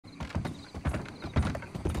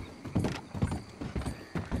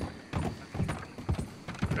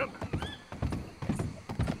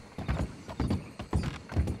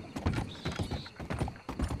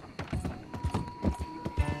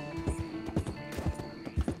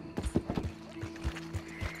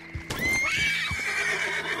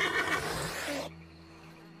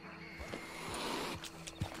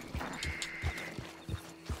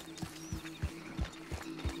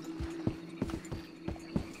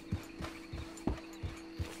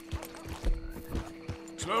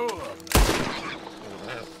Slow up.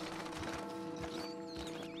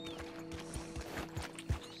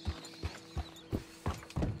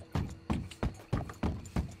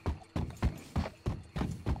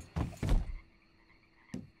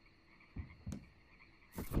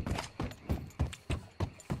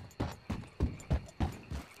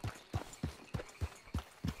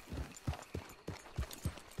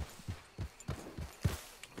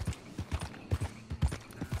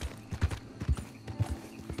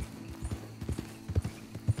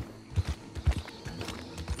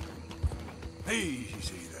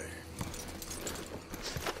 Easy there.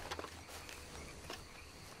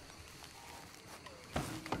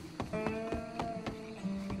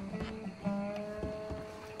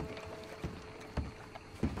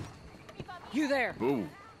 You there? Oh,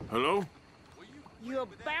 hello? You a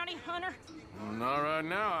bounty hunter? Well, not right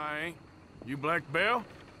now, I ain't. You Black Belle?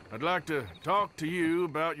 I'd like to talk to you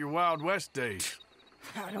about your Wild West days.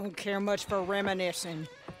 I don't care much for reminiscing.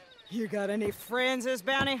 You got any friends as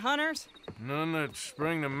bounty hunters? None that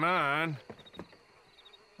spring to mind.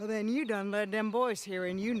 Well, then you done led them boys here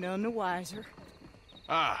and you none the wiser.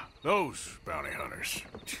 Ah, those bounty hunters.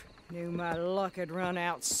 Knew my luck had run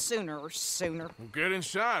out sooner or sooner. Well, get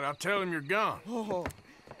inside. I'll tell them you're gone. Oh,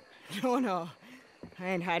 no. I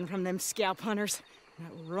ain't hiding from them scalp hunters.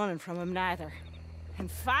 Not running from them neither. And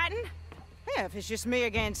fighting? Yeah, if it's just me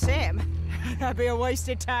against them, that'd be a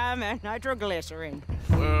wasted time and nitroglycerin.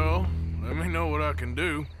 Well, let me know what I can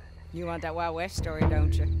do. You want that Wild West story,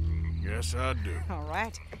 don't you? Yes, I do. All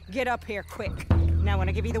right. Get up here quick. Now, when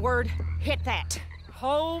I give you the word, hit that.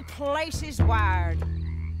 Whole place is wired.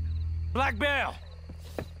 Black Belle,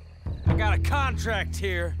 I got a contract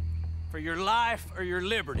here for your life or your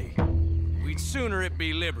liberty. We'd sooner it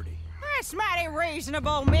be liberty. That's mighty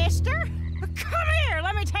reasonable, mister. Come here,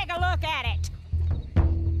 let me take a look at it.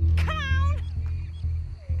 Come on.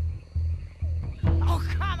 Oh,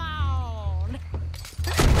 come on.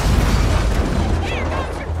 Here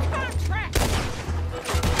goes your contract.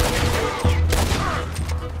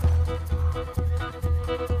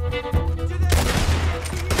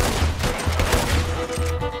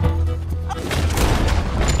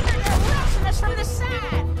 They're rushing us from the side.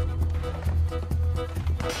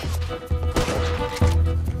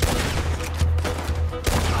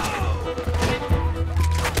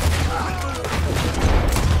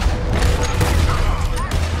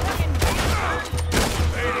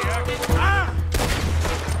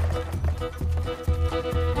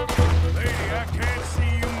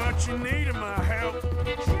 You need my help.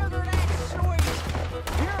 Sugar, that's sweet.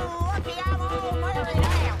 You're lucky I'm all married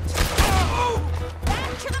out. Back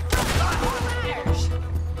to the front, all riders.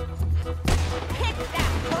 Pick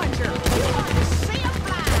that plunger. You want to see him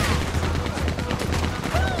fly.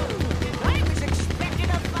 Woo! I was expecting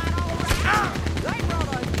a fight, all right. They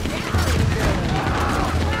brought a gallery gun.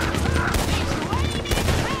 It's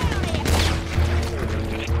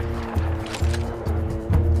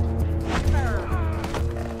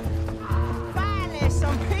Finally,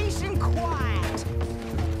 some peace and quiet.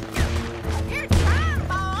 Your time,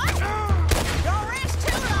 boy. Don't rest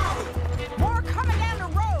too long. More coming down the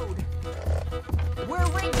road. We're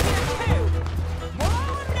right here, too.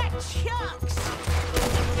 Blowing the chunks.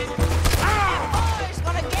 That boy's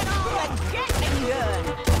gonna get on the Gatling gun.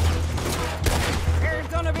 There's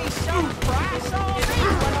gonna be some price on me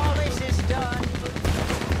when all this is done.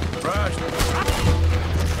 Rush.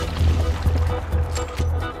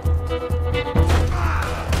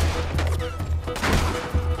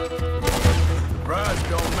 Price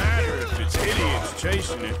don't matter if it's idiots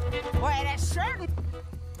chasing it. Why, that's certain.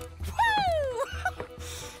 Woo!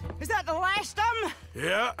 Is that the last of them?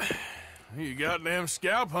 Yeah. You got them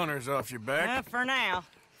scalp hunters off your back. For now.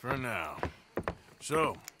 For now.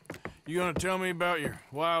 So, you gonna tell me about your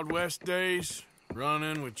Wild West days?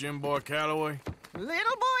 Running with Jim Boy Calloway?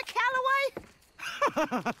 Little boy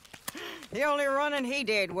Calloway? The only running he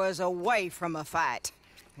did was away from a fight.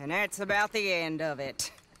 And that's about the end of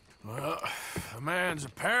it. Well, the man's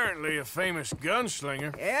apparently a famous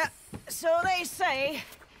gunslinger. Yeah, so they say.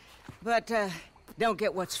 But, don't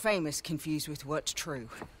get what's famous confused with what's true.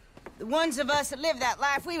 The ones of us that lived that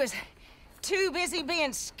life, we was too busy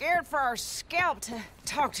being scared for our scalp to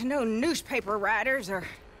talk to no newspaper writers or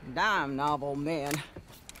dime novel men.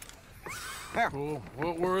 Well,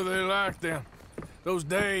 what were they like then? Those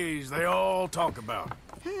days they all talk about.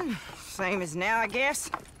 Same as now, I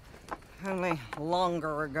guess. Only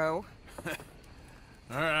longer ago.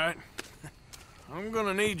 All right. I'm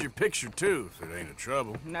gonna need your picture, too, if it ain't a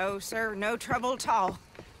trouble. No, sir, no trouble at all.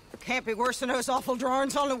 Can't be worse than those awful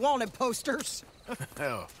drawings on the wanted posters.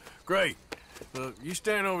 Hell, great. Look, you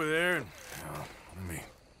stand over there and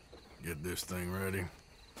get this thing ready.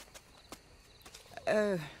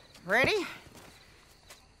 Ready?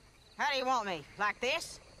 How do you want me? Like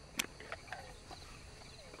this?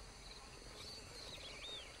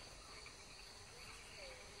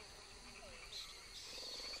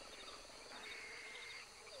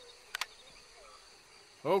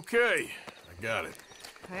 Okay, I got it.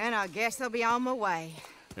 And I guess I'll be on my way.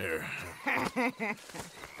 Here.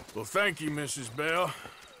 Well, thank you, Mrs. Belle.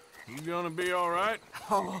 You gonna be all right?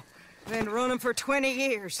 Oh, been running for 20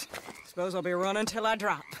 years. Suppose I'll be running till I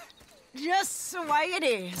drop. Just the way it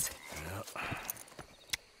is. Yeah.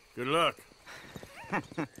 Good luck.